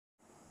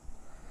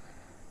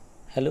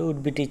Hello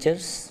would-B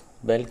teachers,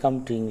 welcome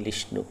to English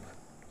nook.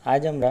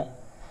 আজ আমরা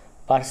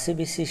Parsi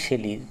BC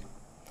শেলির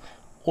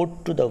ode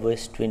to the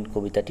West wind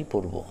কবিতাটি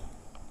পড়ব।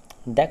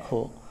 দেখো,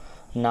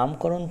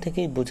 নামকরণ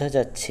থেকেই বোঝা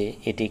যাচ্ছে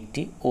এটি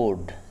একটি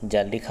ওড,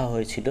 যা লেখা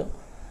হয়েছিল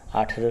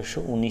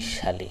 1819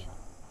 সালে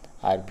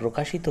আর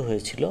প্রকাশিত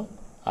হয়েছিল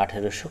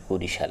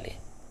 1820 সালে।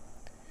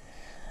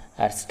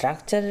 আর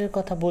স্ট্রাকচারের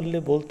কথা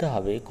বলতে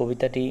হবে,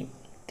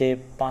 কবিতাটিতে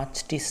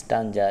 5টি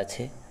স্টাঞ্জা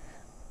আছে।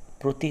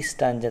 প্রতি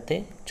স্টাঞ্জাতে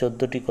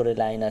 14টি করে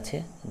লাইন আছে,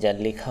 যা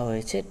লেখা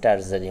হয়েছে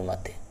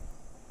টার্জারিমাতে।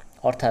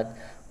 অর্থাৎ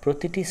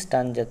প্রতিটি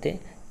স্টাঞ্জাতে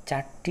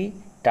 4টি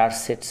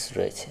টার্সেটস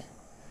রয়েছে,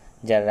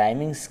 যার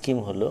রাইমিং স্কিম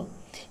হলো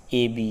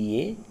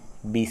ABA,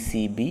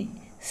 BCB,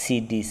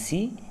 CDC,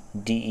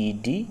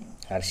 DED,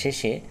 আর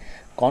শেষে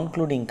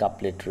কনক্লুডিং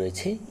কাপলেট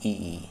রয়েছে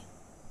EE।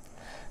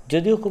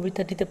 যদিও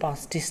কবিতাটিতে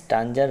 5টি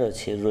স্টাঞ্জা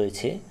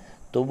রয়েছে,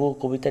 তবুও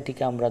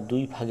কবিতাটিকে আমরা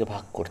 2 ভাগে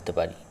ভাগ করতে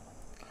পারি।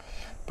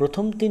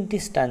 প্রথম 3টি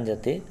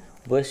স্টাঞ্জাতে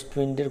ওয়েস্ট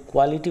উইন্ডের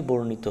কোয়ালিটি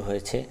বর্ণিত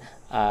হয়েছে,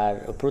 আর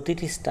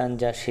প্রতিটি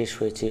স্টাঞ্জা শেষ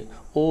হয়েছে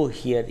ও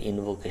হিয়ার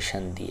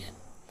ইনভোকেশন দিয়ে।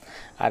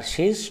 আর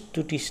শেষ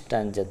 2টি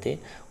স্টাঞ্জাতে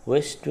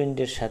ওয়েস্ট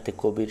উইন্ডের সাথে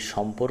কবির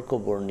সম্পর্ক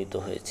বর্ণিত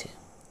হয়েছে।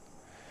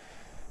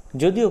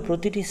 যদিও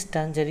প্রতিটি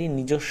স্টাঞ্জারই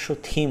নিজস্ব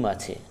থিম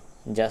আছে,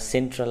 যা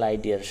সেন্ট্রাল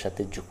আইডিয়ার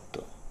সাথে যুক্ত।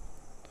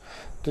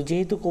 তো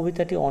যেহেতু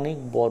কবিতাটি অনেক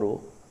বড়,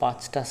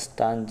 5টা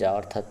স্টাঞ্জা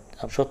অর্থাৎ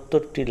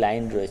 70টি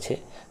লাইন রয়েছে,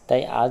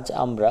 তাই আজ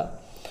আমরা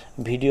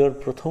ভিডিওর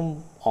প্রথম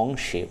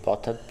অংশে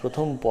অর্থাৎ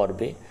প্রথম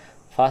পর্বে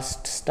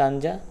ফার্স্ট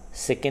স্টাঞ্জা,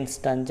 সেকেন্ড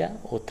স্টাঞ্জা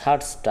ও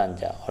থার্ড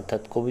স্টাঞ্জা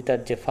অর্থাৎ কবিতার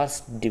যে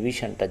ফার্স্ট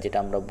ডিভিশনটা, যেটা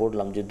আমরা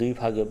বললাম যে 2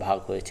 ভাগে ভাগ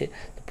হয়েছে,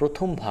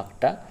 প্রথম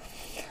ভাগটা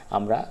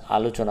আমরা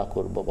আলোচনা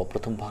করব বা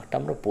প্রথম ভাগটা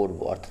আমরা পড়ব,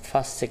 অর্থাৎ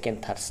ফার্স্ট, সেকেন্ড,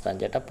 থার্ড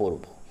স্টাঞ্জাটা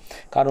পড়ব।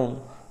 কারণ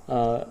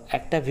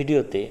একটা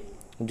ভিডিওতে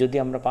যদি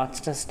আমরা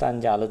 5টা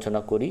স্টাঞ্জা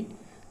আলোচনা করি,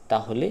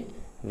 তাহলে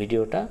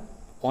ভিডিওটা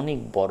অনেক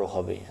বড়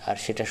হবে আর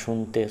সেটা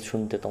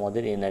শুনতে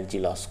তোমাদের এনার্জি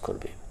লস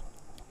করবে।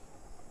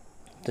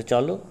 তো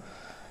চলো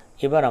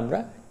এবার আমরা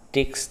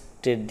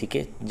টেক্সটের দিকে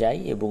যাই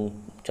এবং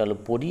চলো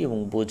পড়ি এবং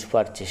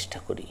বোঝবার চেষ্টা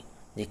করি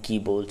যে কি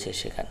বলছে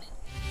সেখানে।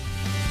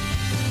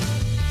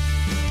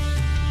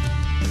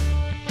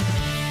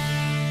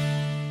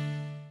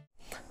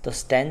 তো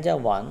স্ট্যাঞ্জা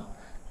 1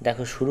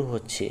 দেখো শুরু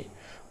হচ্ছে,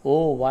 ও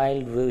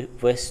ওয়াইল্ড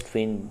ওয়েস্ট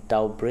উইন্ড,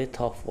 দাও breadth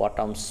of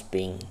autumn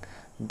spring,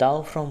 thou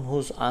from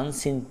whose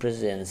unseen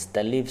presence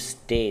the leaves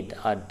dead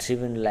are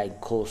driven like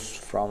ghosts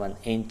from an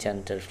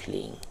enchanter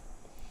fleeing.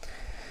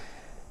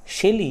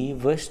 Shelley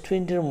West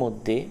উইন্ডের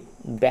মধ্যে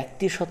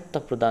ব্যক্তিসত্তা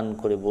প্রদান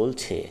করে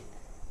বলছে,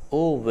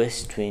 ও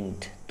ওয়েস্ট উইন্ড,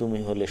 তুমি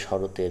হলে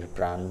শরতের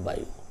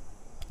প্রাণবায়ু।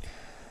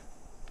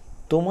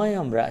 তোমায়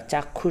আমরা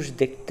চাক্ষুষ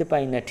দেখতে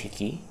পাই না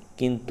ঠিকই,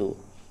 কিন্তু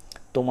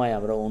তোমায়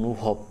আমরা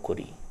অনুভব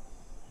করি।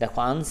 দেখো,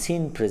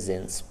 আনসিন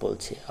প্রেজেন্স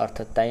বলছে,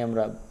 অর্থাৎ তাই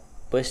আমরা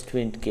ওয়েস্ট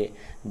উইন্ডকে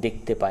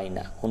দেখতে পাই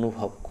না,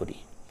 অনুভব করি।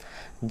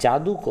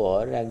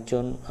 জাদুকর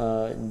একজন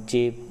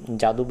যে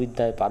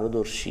জাদুবিদ্যায়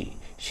পারদর্শী,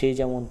 সে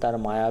যেমন তার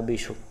মায়াবী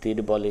শক্তির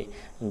বলে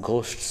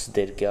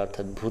ঘোস্টসদেরকে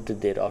অর্থাৎ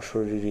ভূতদের,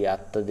 অশরীরী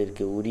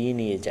আত্মাদেরকে উড়িয়ে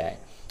নিয়ে যায়,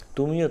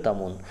 তুমিও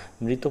তেমন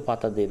মৃত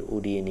পাতাদের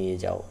উড়িয়ে নিয়ে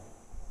যাও।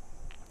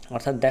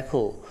 অর্থাৎ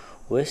দেখো,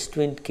 ওয়েস্ট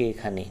উইন্ডকে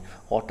এখানে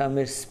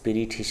অটামের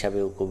স্পিরিট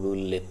হিসাবেও কবি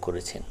উল্লেখ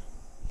করেছেন।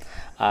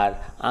 আর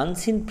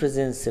আনসিন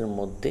প্রেজেন্সের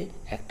মধ্যে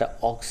একটা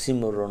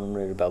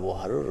অক্সিমোরনের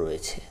ব্যবহারও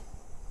রয়েছে।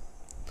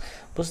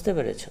 বুঝতে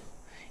পেরেছ?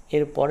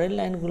 এর পরের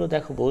লাইনগুলো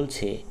দেখো,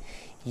 বলছে,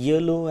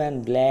 ইয়েলো অ্যান্ড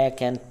ব্ল্যাক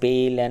অ্যান্ড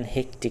পেল অ্যান্ড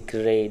হেকটিক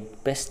রেড,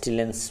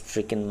 পেস্টিলেন্স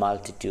স্ট্রিকেন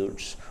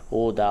মাল্টিটিউডস,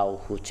 ও দাও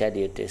হু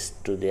চ্যারিয়েটেস্ট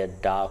to their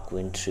dark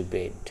wintry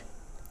bed.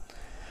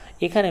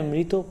 এখানে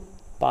মৃত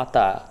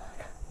পাতা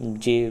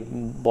যে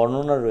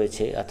বর্ণনা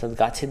রয়েছে, অর্থাৎ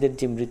গাছেদের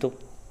যে মৃত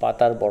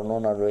পাতার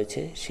বর্ণনা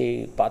রয়েছে, সেই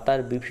পাতার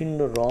বিভিন্ন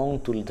রং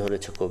তুলে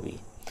ধরেছে কবি,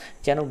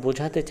 যেন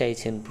বোঝাতে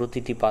চাইছেন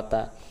প্রতিটি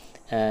পাতা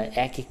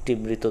এক একটি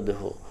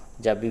মৃতদেহ,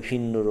 যা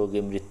বিভিন্ন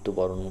রোগে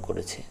মৃত্যুবরণ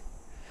করেছে।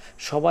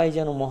 সবাই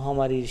যেন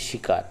মহামারীর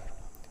শিকার।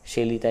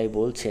 শেলি তাই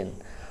বলছেন,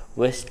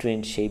 ওয়েস্ট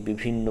উইন্ড সেই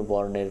বিভিন্ন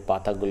বর্ণের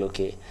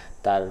পাতাগুলোকে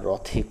তার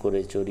রথে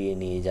করে চড়িয়ে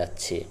নিয়ে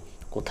যাচ্ছে।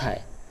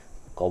 কোথায়?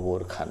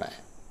 কবরখানায়।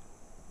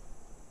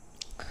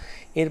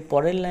 এর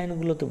পরের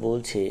লাইনগুলোতে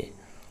বলছে,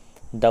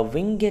 the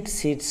winged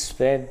seeds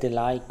where they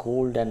lie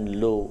cold and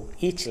low,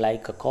 each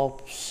like a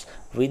corpse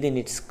within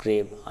its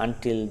grave,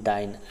 until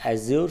thine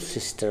azure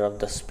sister of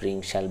the spring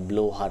shall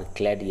blow her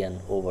clarion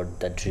over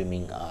the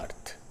dreaming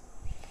earth.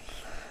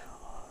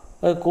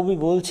 কবি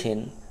বলছেন,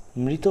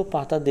 মৃত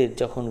পাতাদের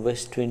যখন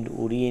West wind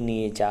উড়িয়ে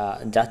নিয়ে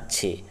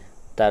যাচ্ছে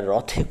তার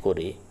রথে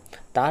করে,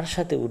 তার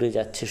সাথে উড়ে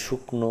যাচ্ছে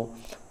শুকনো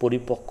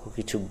পরিপক্ক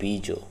কিছু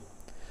বীজও।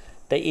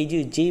 তাই এই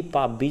যে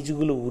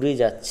বীজগুলো উড়ে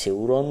যাচ্ছে,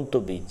 উড়ন্ত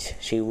বীজ,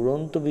 সেই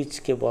উড়ন্ত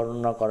বীজকে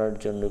বর্ণনা করার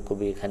জন্য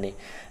কবি এখানে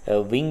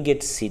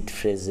উইঙ্গেড সিড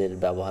ফ্রেজের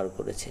ব্যবহার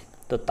করেছে।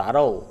 তো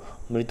তারাও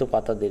মৃত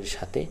পাতাদের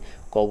সাথে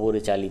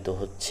কবরে চালিত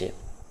হচ্ছে,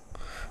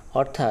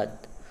 অর্থাৎ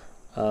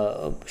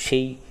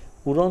সেই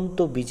উড়ন্ত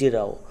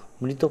বীজেরাও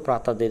মৃত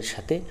পাতাদের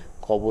সাথে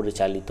কবরে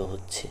চালিত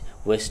হচ্ছে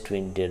ওয়েস্ট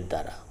উইন্ডের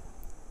দ্বারা।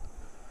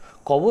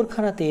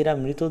 কবরখানাতে এরা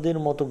মৃতদের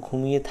মতো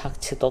ঘুমিয়ে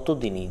থাকছে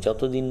ততদিনই,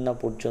 যতদিন না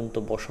পর্যন্ত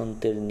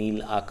বসন্তের নীল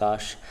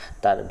আকাশ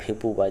তার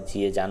ভেপু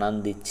বাজিয়ে জানান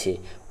দিচ্ছে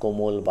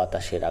কোমল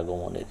বাতাসের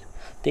আগমনের।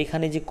 তো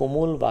এখানে যে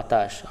কোমল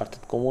বাতাস,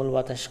 অর্থাৎ কোমল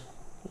বাতাস,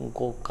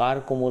 কার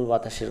কোমল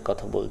বাতাসের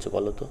কথা বলছে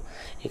বলো তো?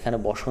 এখানে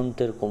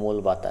বসন্তের কোমল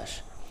বাতাস,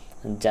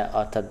 যা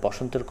অর্থাৎ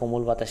বসন্তের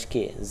কোমল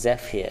বাতাসকে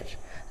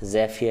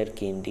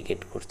জ্যাফিয়ারকে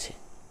ইন্ডিকেট করছে।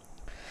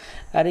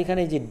 আর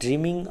এখানে যে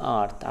ড্রিমিং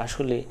আর্থ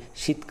আসলে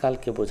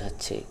শীতকালকে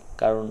বোঝাচ্ছে,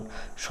 কারণ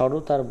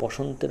শরৎ আর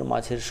বসন্তের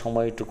মাঝের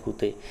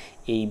সময়টুকুতে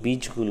এই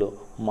বীজগুলো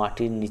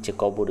মাটির নিচে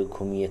কবরে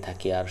ঘুমিয়ে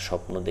থাকে আর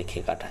স্বপ্ন দেখে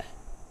কাটায়।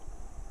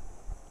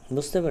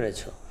 বুঝতে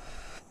পেরেছ?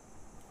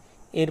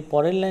 এর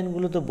পরের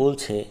লাইনগুলো তো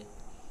বলছে,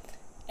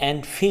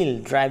 and feel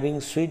driving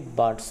sweet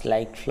birds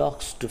like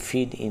phlox to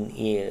feed in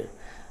air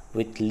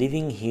with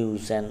living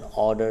huge and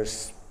orders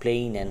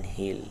plain and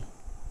hill.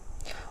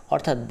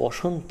 অর্থাৎ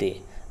বসন্তে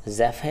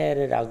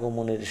জ্যাফায়ারের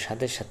আগমনের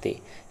সাথে সাথে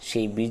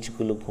সেই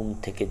বীজগুলো ঘুম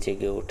থেকে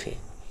জেগে ওঠে,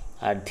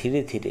 আর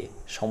ধীরে ধীরে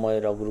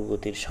সময়ের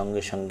অগ্রগতির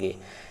সঙ্গে সঙ্গে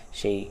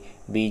সেই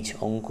বীজ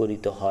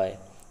অঙ্কুরিত হয়,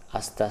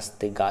 আস্তে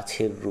আস্তে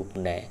গাছের রূপ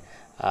নেয়,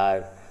 আর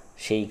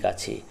সেই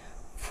গাছে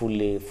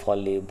ফুলে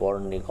ফলে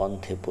বর্ণে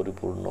গন্ধে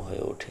পরিপূর্ণ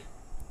হয়ে ওঠে।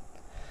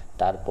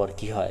 তারপর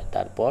কি হয়?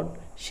 তারপর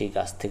সেই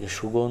গাছ থেকে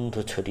সুগন্ধ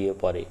ছড়িয়ে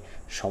পড়ে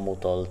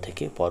সমতল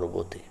থেকে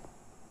পর্বতে।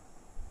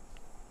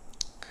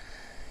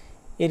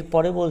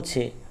 এরপরে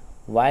বলছে,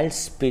 wild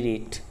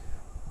spirit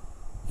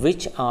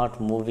which art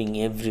moving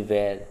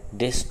everywhere,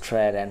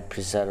 destroyer and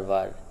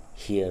preserver,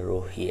 here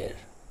oh here.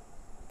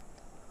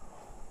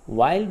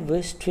 Wild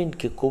West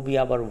উইন্ডকে কবি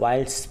আবার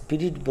ওয়াইল্ড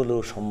স্পিরিট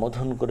বলেও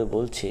সম্বোধন করে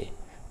বলছে,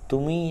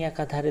 তুমিই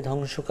একাধারে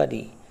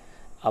ধ্বংসকারী,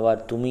 আবার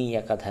তুমিই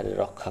একাধারে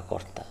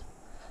রক্ষাকর্তা।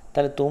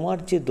 তাহলে তোমার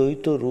যে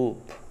দ্বৈত রূপ,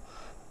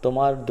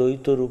 তোমার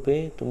দ্বৈত রূপে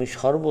তুমি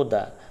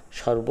সর্বদা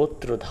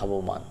সর্বত্র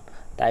ধাবমান।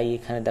 তাই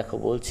এখানে দেখো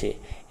বলছে,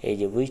 এই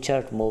যে উইচ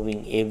আর্ট মুভিং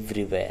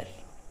এভরিওয়্যার,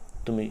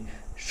 তুমি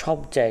সব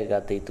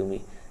জায়গাতেই তুমি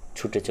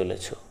ছুটে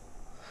চলেছ।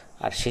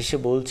 আর শেষে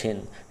বলছেন,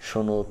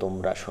 শোনো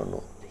তোমরা শোনো,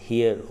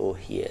 হিয়ার ও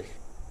হিয়ার।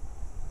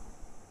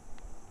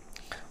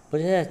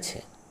 বোঝা যাচ্ছে?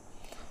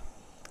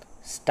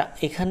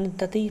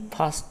 এখানটাতেই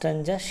ফার্স্ট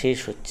স্ট্যাঞ্জা শেষ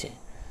হচ্ছে।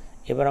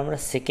 এবার আমরা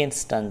সেকেন্ড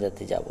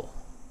স্ট্যাঞ্জাতে যাব।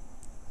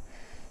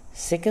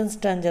 সেকেন্ড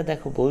স্ট্যাঞ্জা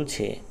দেখো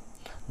বলছে,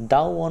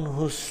 দাও on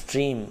whose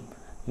stream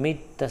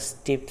mid the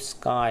steep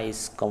skies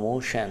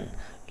commotion,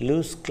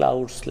 loose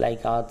clouds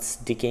like earth's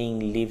decaying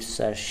leaves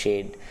are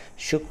shed,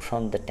 shook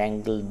from the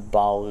tangled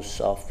boughs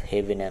of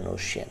heaven and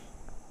ocean.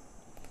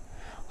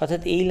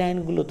 অর্থাৎ এই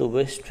লাইনগুলো তো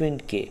ওয়েস্ট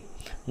উইন্ডকে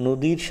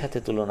নদীর সাথে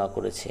তুলনা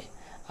করেছে,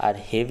 আর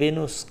হেভেন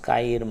ও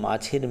স্কাইয়ের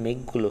মাঝের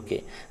মেঘগুলোকে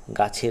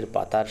গাছের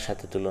পাতার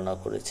সাথে তুলনা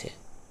করেছে।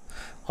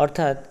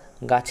 অর্থাৎ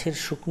গাছের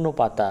শুকনো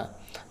পাতা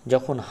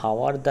যখন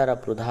হাওয়ার দ্বারা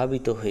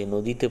প্রধাবিত হয়ে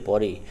নদীতে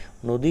পড়ে,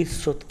 নদীর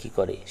স্রোত কী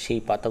করে? সেই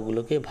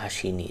পাতাগুলোকে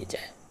ভাসিয়ে নিয়ে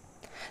যায়।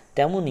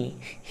 তেমনি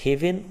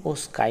হেভেন ও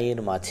স্কাইয়ের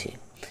মাঝে,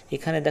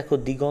 এখানে দেখো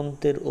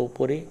দিগন্তের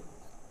ওপরে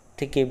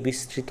থেকে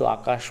বিস্তৃত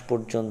আকাশ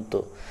পর্যন্ত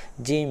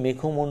যে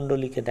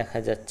মেঘমণ্ডলীকে দেখা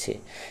যাচ্ছে,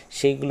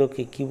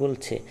 সেইগুলোকে কি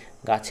বলছে?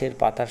 গাছের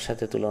পাতার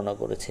সাথে তুলনা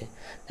করেছে।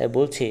 তাই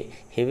বলছে,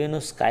 হেভেন ও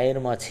স্কাইয়ের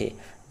মাঝে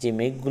যে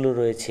মেঘগুলো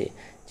রয়েছে,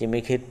 যে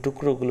মেঘের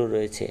টুকরোগুলো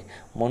রয়েছে,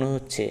 মনে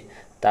হচ্ছে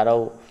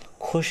তারাও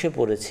খসে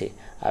পড়েছে।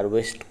 আর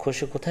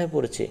খসে কোথায়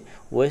পড়েছে?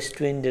 ওয়েস্ট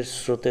উইন্ডের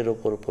স্রোতের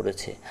ওপর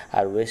পড়েছে,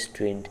 আর ওয়েস্ট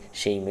উইন্ড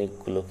সেই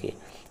মেঘগুলোকে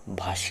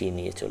ভাসিয়ে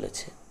নিয়ে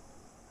চলেছে।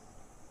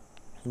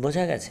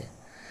 বোঝা গেছে?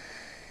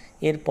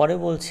 এরপরে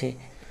বলছে,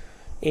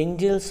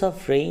 Angeles of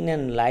rain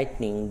and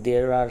lightning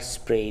there R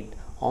spread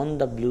on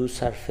the blue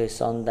surface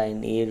on the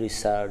Airee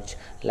surge,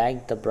 like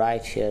the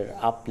bright hair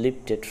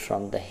uplifted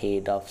from the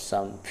head of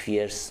some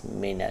fierce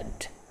মেনাড।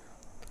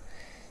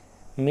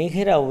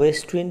 মেঘেরা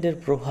West উইন্ডের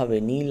প্রভাবে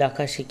নীল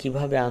আকাশে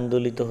কীভাবে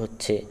আন্দোলিত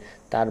হচ্ছে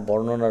তার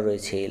বর্ণনা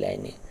রয়েছে এই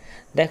লাইনে।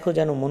 দেখো,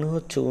 যেন মনে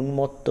হচ্ছে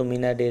উন্মত্ত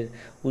মিনারের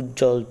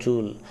উজ্জ্বল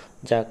চুল,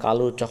 যা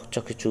কালো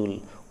চকচকে চুল,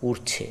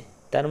 উড়ছে।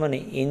 তার মানে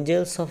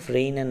Angeles of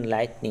rain and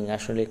lightning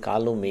আসলে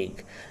কালো মেঘ,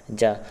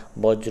 যা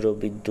বজ্র,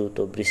 বিদ্যুৎ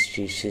ও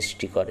বৃষ্টির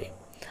সৃষ্টি করে।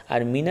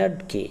 আর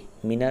মিনার্ডকে,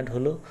 মিনার্ড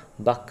হলো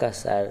বাক্কাস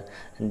আর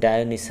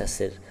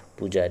ডায়োনিসাসের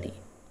পূজারী।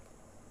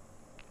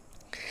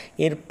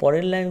 এর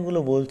পরের লাইনগুলো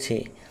বলছে,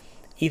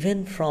 even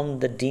from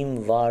the dim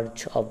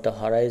verge of the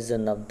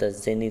horizon of the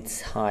zenith's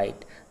height,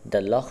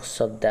 the locks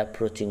of the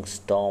approaching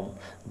storm,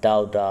 thou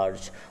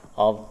dirge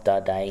of the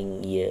dying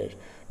year,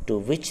 to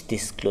which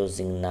this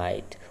closing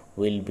night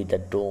will be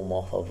the dome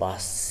of a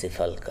vast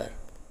sepulchre.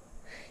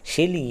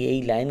 Shelley এই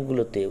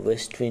লাইনগুলোতে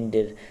West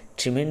উইন্ডের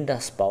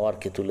tremendous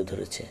পাওয়ারকে তুলে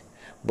ধরেছে।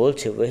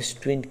 বলছে, West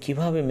wind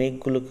কীভাবে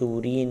মেঘগুলোকে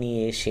উড়িয়ে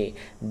নিয়ে এসে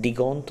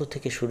দিগন্ত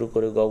থেকে শুরু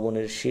করে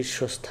গগনের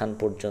শীর্ষস্থান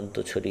পর্যন্ত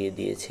ছড়িয়ে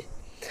দিয়েছে।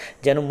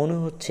 যেন মনে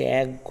হচ্ছে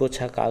এক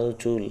গোছা কালো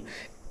চুল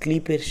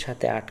ক্লিপের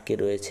সাথে আটকে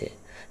রয়েছে,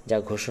 যা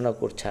ঘোষণা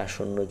করছে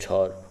আসন্ন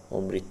ঝড় ও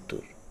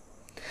মৃত্যুর।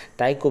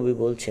 তাই কবি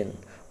বলছেন,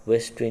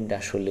 ওয়েস্ট উইন্ড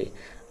আসলে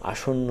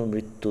আসন্ন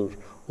মৃত্যুর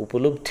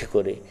উপলব্ধি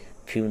করে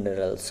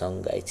ফিউনারাল সং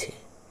গাইছে।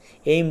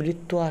 এই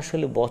মৃত্যু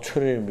আসলে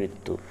বছরের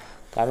মৃত্যু।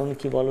 কারণ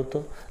কি বলতো?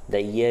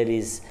 The year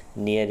is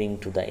nearing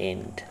to the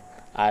end.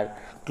 R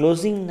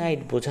closing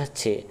night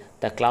বোঝাচ্ছে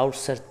the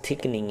clouds are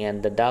থিকনিং and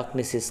the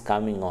darkness is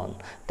coming on,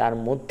 তার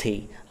মধ্যেই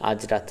আজ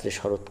রাত্রে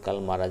শরৎকাল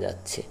মারা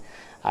যাচ্ছে,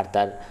 আর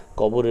তার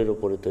কবরের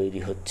ওপরে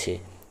তৈরি হচ্ছে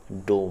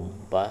ডোম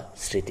বা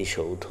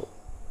স্মৃতিসৌধ।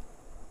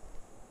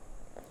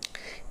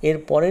 এর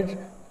পরের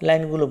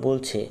লাইনগুলো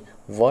বলছে,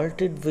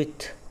 vaulted with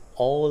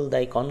all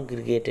thy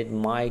congregated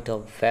might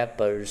of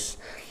vapors,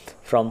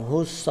 from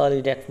whose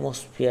solid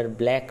atmosphere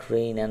black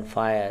rain and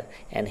fire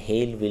and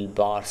hail will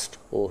burst,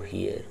 O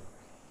here.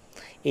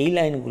 এই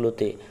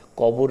লাইনগুলোতে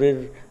কবরের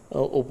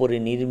ওপরে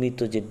নির্মিত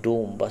যে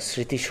ডোম বা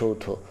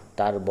স্মৃতিসৌধ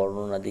তার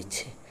বর্ণনা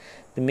দিচ্ছে।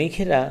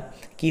 মেঘেরা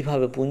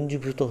কীভাবে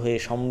পুঞ্জীভূত হয়ে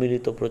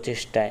সম্মিলিত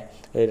প্রচেষ্টায়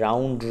ওই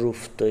রাউন্ড রুফ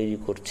তৈরি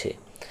করছে।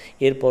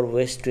 এরপর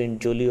ওয়েস্ট উইন্ড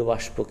জলীয়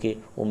বাষ্পকে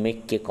ও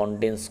মেঘকে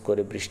কনডেন্স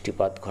করে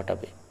বৃষ্টিপাত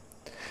ঘটাবে,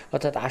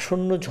 অর্থাৎ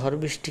আসন্ন ঝড়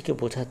বৃষ্টিকে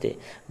বোঝাতে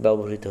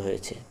ব্যবহৃত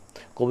হয়েছে।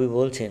 কবি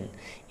বলছেন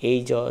এই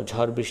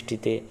ঝড়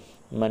বৃষ্টিতে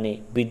মানে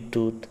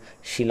বিদ্যুৎ,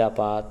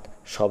 শিলাপাত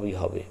সবই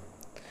হবে।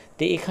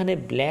 তো এখানে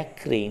ব্ল্যাক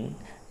রেইন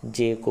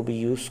যে কবি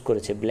ইউজ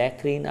করেছে, ব্ল্যাক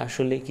রেইন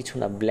আসলে কিছু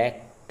না, ব্ল্যাক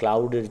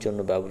ক্লাউডের জন্য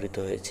ব্যবহৃত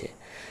হয়েছে।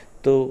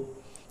 তো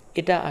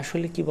এটা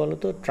আসলে কি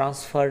বলতো,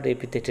 ট্রান্সফার্ড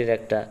এপিথেটের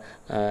একটা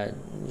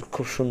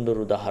খুব সুন্দর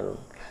উদাহরণ।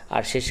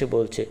 আর শেষে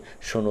বলছে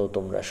শোনো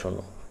তোমরা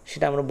শোনো,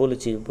 সেটা আমরা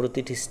বলেছি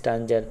প্রতিটি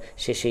স্টাঞ্জার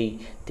শেষেই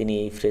তিনি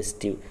এই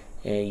ফ্রেজটি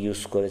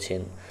ইউজ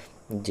করেছেন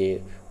যে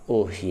ও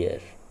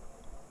হিয়ার।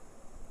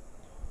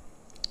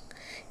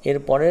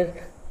 এরপরের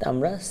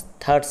আমরা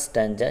থার্ড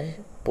স্ট্যাঞ্জায়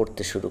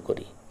পড়তে শুরু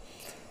করি।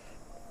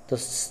 তো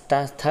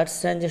থার্ড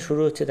স্ট্যাঞ্জা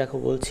শুরু হচ্ছে, দেখো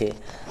বলছে,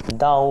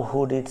 Thou who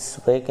didst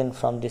waken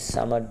from the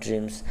summer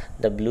dreams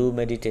the blue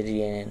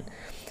Mediterranean,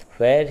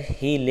 where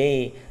he lay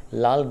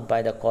lulled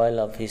by the coil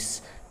of his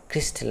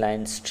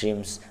crystalline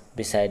streams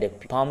beside a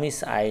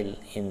palmist isle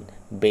in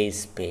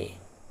Bay's Bay.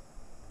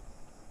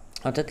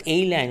 অর্থাৎ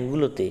এই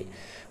লাইনগুলোতে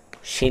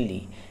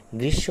শেলি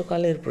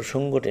গ্রীষ্মকালের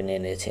প্রসঙ্গ টেনে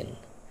এনেছেন।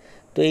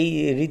 তো এই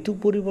ঋতু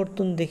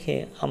পরিবর্তন দেখে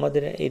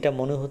আমাদের এটা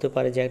মনে হতে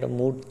পারে যে একটা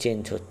মুড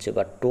চেঞ্জ হচ্ছে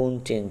বা টোন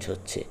চেঞ্জ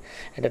হচ্ছে,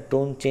 একটা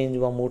টোন চেঞ্জ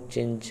বা মুড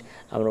চেঞ্জ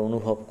আমরা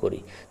অনুভব করি।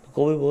 তো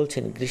কবি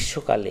বলছেন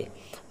গ্রীষ্মকালে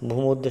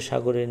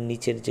ভূমধ্যসাগরের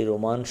নিচের যে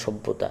রোমান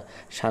সভ্যতা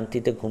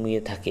শান্তিতে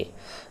ঘুমিয়ে থাকে,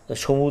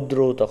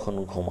 সমুদ্রও তখন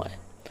ঘুমায়।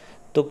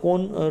 তো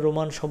কোন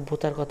রোমান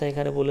সভ্যতার কথা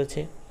এখানে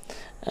বলেছে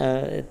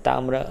তা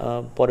আমরা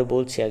পরে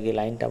বলছি, আগে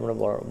লাইনটা আমরা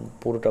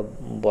পুরোটা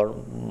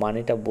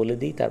মানেটা বলে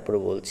দিই তারপরে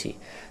বলছি।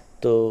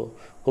 তো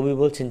কবি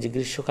বলছেন যে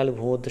গ্রীষ্মকালে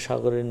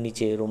ভূমধ্যসাগরের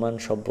নিচে রোমান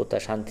সভ্যতা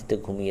শান্তিতে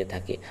ঘুমিয়ে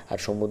থাকে আর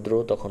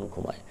সমুদ্রও তখন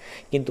ঘুমায়,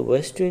 কিন্তু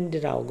ওয়েস্ট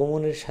উইন্ডের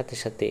আগমনের সাথে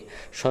সাথে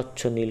স্বচ্ছ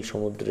নীল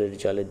সমুদ্রের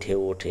জলে ঢেউ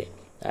ওঠে,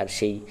 আর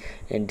সেই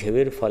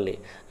ঢেউয়ের ফলে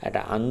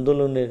একটা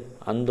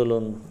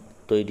আন্দোলন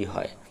তৈরি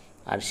হয়,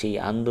 আর সেই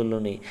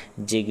আন্দোলনে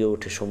জেগে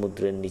ওঠে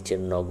সমুদ্রের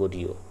নিচের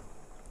নগরীও।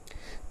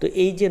 তো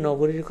এই যে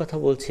নগরীর কথা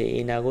বলছে,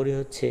 এই নগরী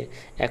হচ্ছে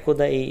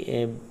একদা এই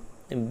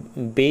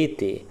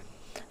বেতে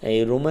এই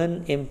রোমান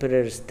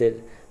এম্পায়ার্সদের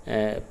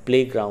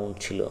প্লেগ্রাউন্ড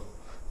ছিল,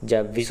 যা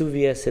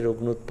ভিসুভিয়াসের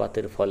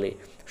অগ্নুৎপাতের ফলে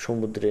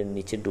সমুদ্রের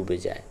নিচে ডুবে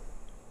যায়।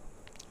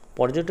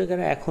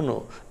 পর্যটকেরা এখনও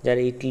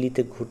যারা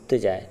ইটালিতে ঘুরতে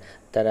যায়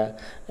তারা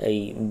এই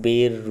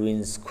বের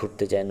রুইন্স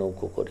ঘুরতে যায়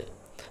নৌকো করে।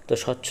 তো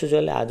স্বচ্ছ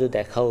জলে আজও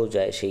দেখাও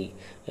যায় সেই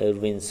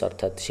রুইন্স,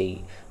 অর্থাৎ সেই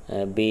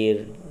বের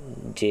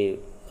যে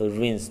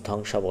রুইন্স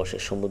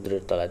ধ্বংসাবশেষ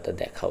সমুদ্রের তলায় তা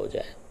দেখাও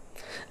যায়।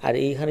 আর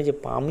এইখানে যে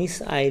পামিস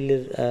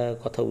আইলের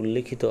কথা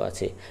উল্লেখিত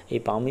আছে, এই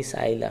পামিস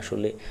আইল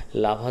আসলে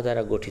লাভা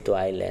দ্বারা গঠিত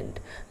আইল্যান্ড,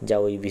 যা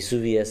ওই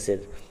ভিসুভিয়াসের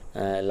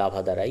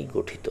লাভা দ্বারাই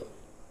গঠিত।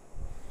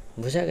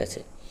 বোঝা গেছে?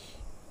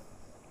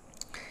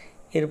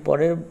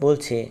 এরপরে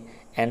বলছে,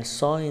 and saw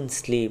in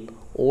slip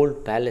old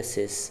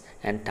palaces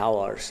and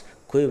towers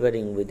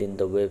কুইভারিং within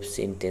the waves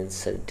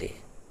intensity.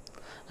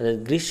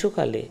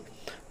 গ্রীষ্মকালে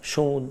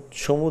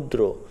সমুদ্র,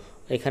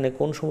 এখানে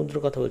কোন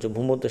সমুদ্রের কথা বলছে?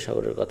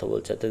 ভূমধ্যসাগরের কথা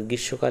বলছে। অর্থাৎ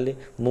গ্রীষ্মকালে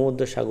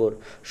ভূমধ্যসাগর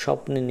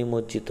স্বপ্নে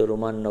নিমজ্জিত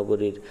রোমান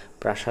নগরীর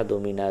প্রাসাদ ও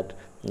মিনার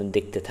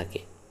দেখতে থাকে,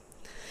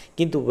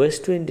 কিন্তু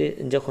ওয়েস্ট উইন্ডে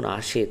যখন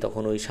আসে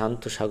তখন ওই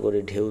শান্ত সাগরে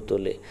ঢেউ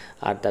তোলে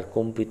আর তার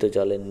কম্পিত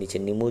জলের নিচে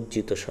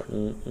নিমজ্জিত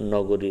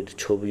নগরীর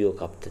ছবিও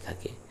কাঁপতে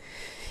থাকে।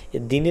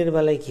 দিনের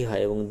বেলায় কি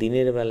হয়, এবং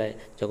দিনের বেলায়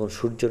যখন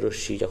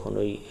সূর্যরশ্মি যখন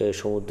ওই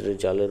সমুদ্রের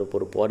জলের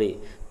ওপর পড়ে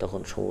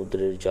তখন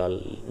সমুদ্রের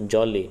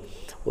জলে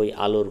ওই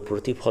আলোর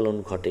প্রতিফলন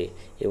ঘটে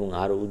এবং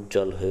আরও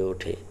উজ্জ্বল হয়ে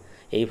ওঠে।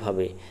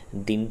 এইভাবে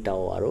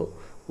দিনটাও আরও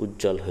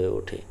উজ্জ্বল হয়ে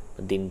ওঠে,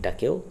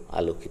 দিনটাকেও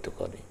আলোকিত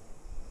করে।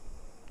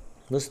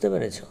 বুঝতে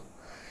পেরেছ?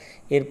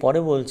 এরপরে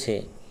বলছে,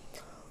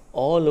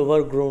 all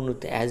ওভারগ্রোন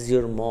with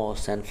Azure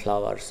moss and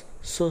flowers,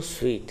 so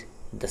sweet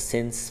the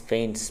sense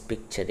Paints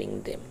পিকচারিং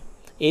them.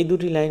 এই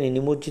দুটি লাইনে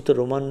নিমজ্জিত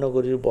রোমান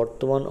নগরীর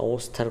বর্তমান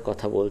অবস্থার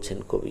কথা বলছেন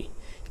কবি।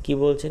 কি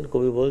বলছেন?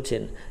 কবি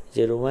বলছেন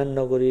যে রোমান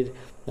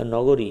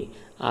নগরী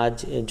আজ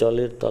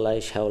জলের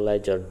তলায়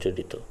শ্যাওলায়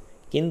জর্জরিত,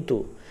 কিন্তু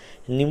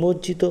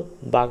নিমজ্জিত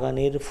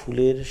বাগানের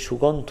ফুলের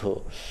সুগন্ধ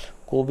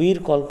কবির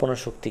কল্পনা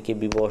শক্তিকে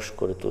বিবশ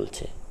করে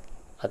তুলছে।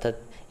 অর্থাৎ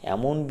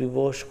এমন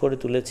বিবশ করে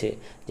তুলেছে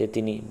যে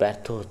তিনি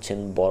ব্যর্থ হচ্ছেন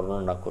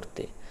বর্ণনা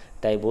করতে।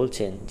 তাই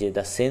বলছেন যে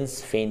দ্য সেন্স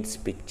ফেইন্টস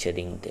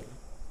পিকচারিং দেম।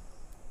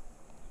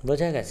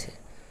 বোঝা গেছে?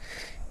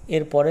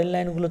 এর পরের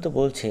লাইনগুলোতে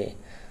বলছে,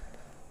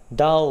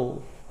 দাও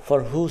for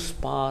whose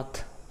path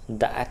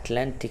the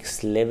অ্যাটলান্টিক্স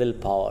level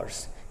powers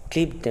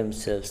clip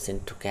themselves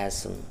into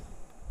ক্যাসম।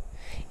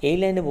 এই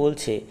লাইনে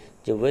বলছে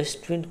যে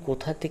ওয়েস্ট উইন্ড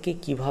কোথা থেকে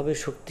কিভাবে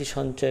শক্তি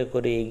সঞ্চয়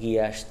করে এগিয়ে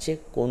আসছে,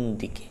 কোন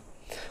দিকে।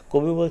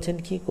 কবি বলছেন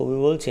কি, কবি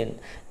বলছেন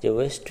যে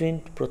ওয়েস্ট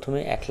উইন্ড প্রথমে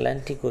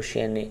অ্যাটলান্টিক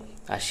ওশিয়ানে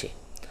আসে।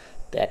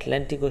 তো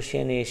অ্যাটলান্টিক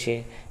ওশিয়ানে এসে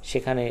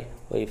সেখানে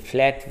ওই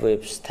ফ্ল্যাট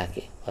ওয়েভস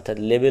থাকে, অর্থাৎ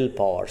লেভেল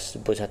পাওয়ার্স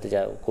বোঝাতে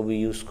যা কবি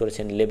ইউজ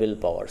করেছেন, লেভেল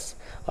পাওয়ার্স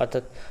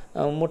অর্থাৎ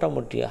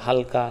মোটামুটি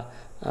হালকা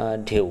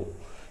ঢেউ।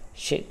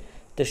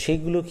 তো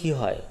সেইগুলো কি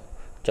হয়,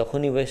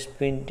 যখনই ওয়েস্ট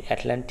উইন্ড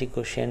অ্যাটলান্টিক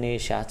ওশিয়ানে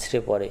এসে আছড়ে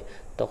পড়ে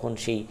তখন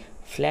সেই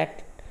ফ্ল্যাট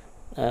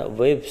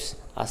ওয়েভস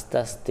আস্তে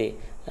আস্তে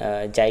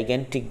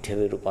জাইগ্যান্টিক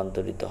ঢেউয়ে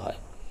রূপান্তরিত হয়।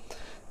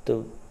 তো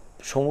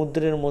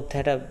সমুদ্রের মধ্যে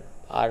একটা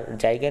আর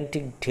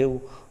জাইগ্যান্টিক ঢেউ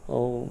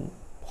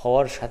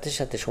হওয়ার সাথে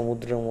সাথে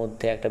সমুদ্রের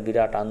মধ্যে একটা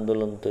বিরাট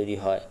আন্দোলন তৈরি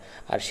হয়,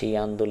 আর সেই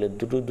আন্দোলনের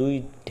দুই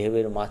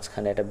ঢেউয়ের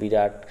মাঝখানে একটা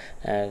বিরাট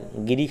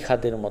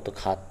গিরিখাতের মতো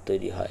খাত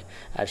তৈরি হয়,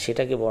 আর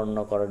সেটাকে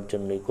বর্ণনা করার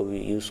জন্যই কবি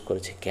ইউজ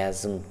করেছে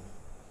ক্যাজম।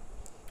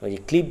 ওই যে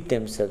ক্লিপ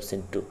দেমসেলভস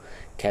ইনটু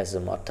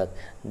ক্যাজম, অর্থাৎ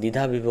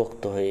দ্বিধা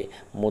বিভক্ত হয়ে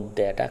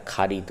মধ্যে একটা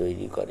খাড়ি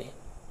তৈরি করে।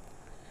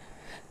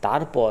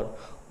 তারপর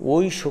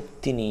ওই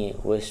শক্তি নিয়ে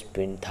ওয়েস্ট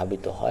উইন্ড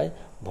ধাবিত হয়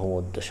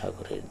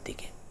ভূমধ্যসাগরের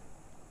দিকে।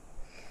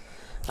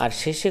 আর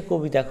শেষে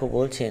কবি দেখো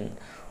বলছেন,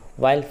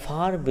 while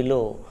far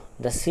below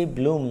the sea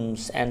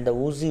blooms and the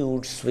oozy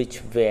woods which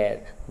wear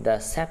the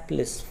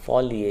sapless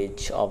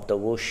foliage of the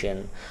ocean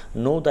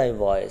know thy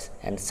voice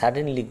and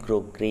suddenly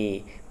grow grey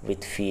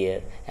with fear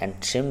and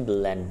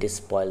tremble and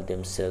despoil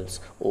themselves,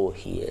 O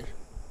hear.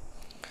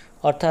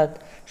 অর্থাৎ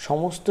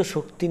সমস্ত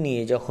শক্তি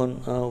নিয়ে যখন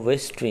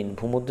West wind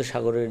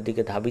ভূমধ্যসাগরের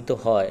দিকে ধাবিত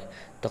হয়,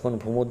 তখন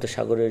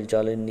ভূমধ্যসাগরের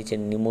জলের নিচে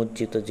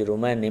নিমজ্জিত যে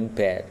রোমান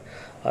এম্পায়ার,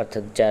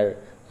 অর্থাৎ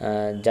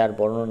যার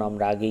বর্ণনা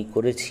আমরা আগেই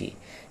করেছি,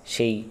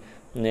 সেই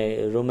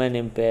রোমান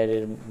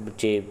এম্পায়ারের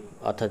যে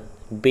অর্থাৎ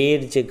বের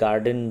যে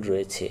গার্ডেন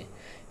রয়েছে,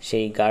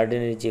 সেই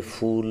গার্ডেনের যে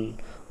ফুল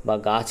বা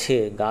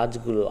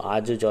গাছগুলো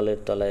আজও জলের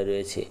তলায়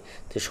রয়েছে।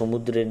 তো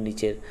সমুদ্রের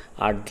নিচের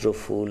আর্দ্র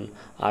ফুল,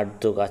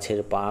 আর্দ্র গাছের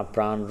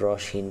প্রাণ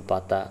রসহীন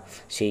পাতা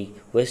সেই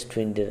ওয়েস্ট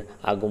উইন্ডের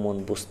আগমন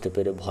বুঝতে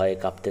পেরে ভয়ে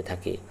কাঁপতে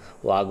থাকে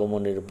ও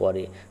আগমনের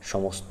পরে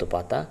সমস্ত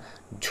পাতা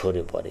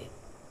ঝরে পড়ে।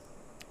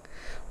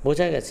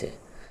 বোঝা গেছে?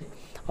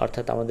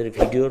 অর্থাৎ আমাদের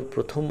ভিডিওর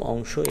প্রথম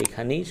অংশ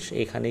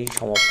এখানেই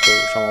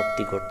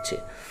সমাপ্তি ঘটছে।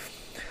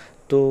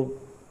 তো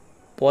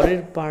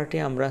পরের পার্টে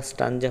আমরা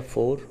স্টাঞ্জা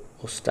 4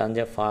 ও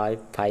স্টাঞ্জা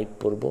 5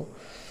 পড়ব।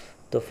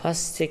 তো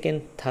ফার্স্ট, সেকেন্ড,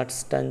 থার্ড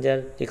স্টাঞ্জার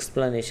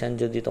এক্সপ্লানেশান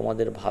যদি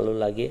তোমাদের ভালো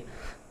লাগে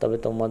তবে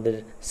তোমাদের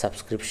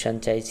সাবস্ক্রিপশান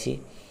চাইছি।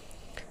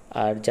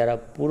 আর যারা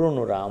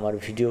পুরনোরা আমার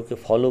ভিডিওকে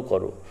ফলো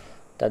করো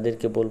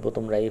তাদেরকে বলবো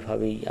তোমরা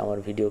এইভাবেই আমার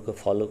ভিডিওকে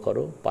ফলো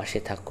করো, পাশে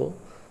থাকো।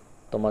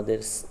 তোমাদের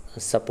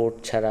সাপোর্ট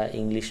ছাড়া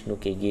ইংলিশ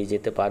নুক এগিয়ে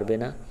যেতে পারবে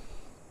না।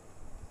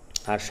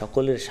 আর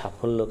সকলের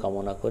সাফল্য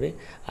কামনা করে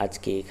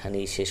আজকে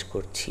এখানেই শেষ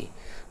করছি।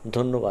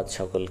 ধন্যবাদ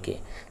সকলকে।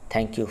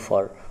 Thank you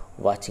for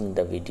watching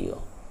the video.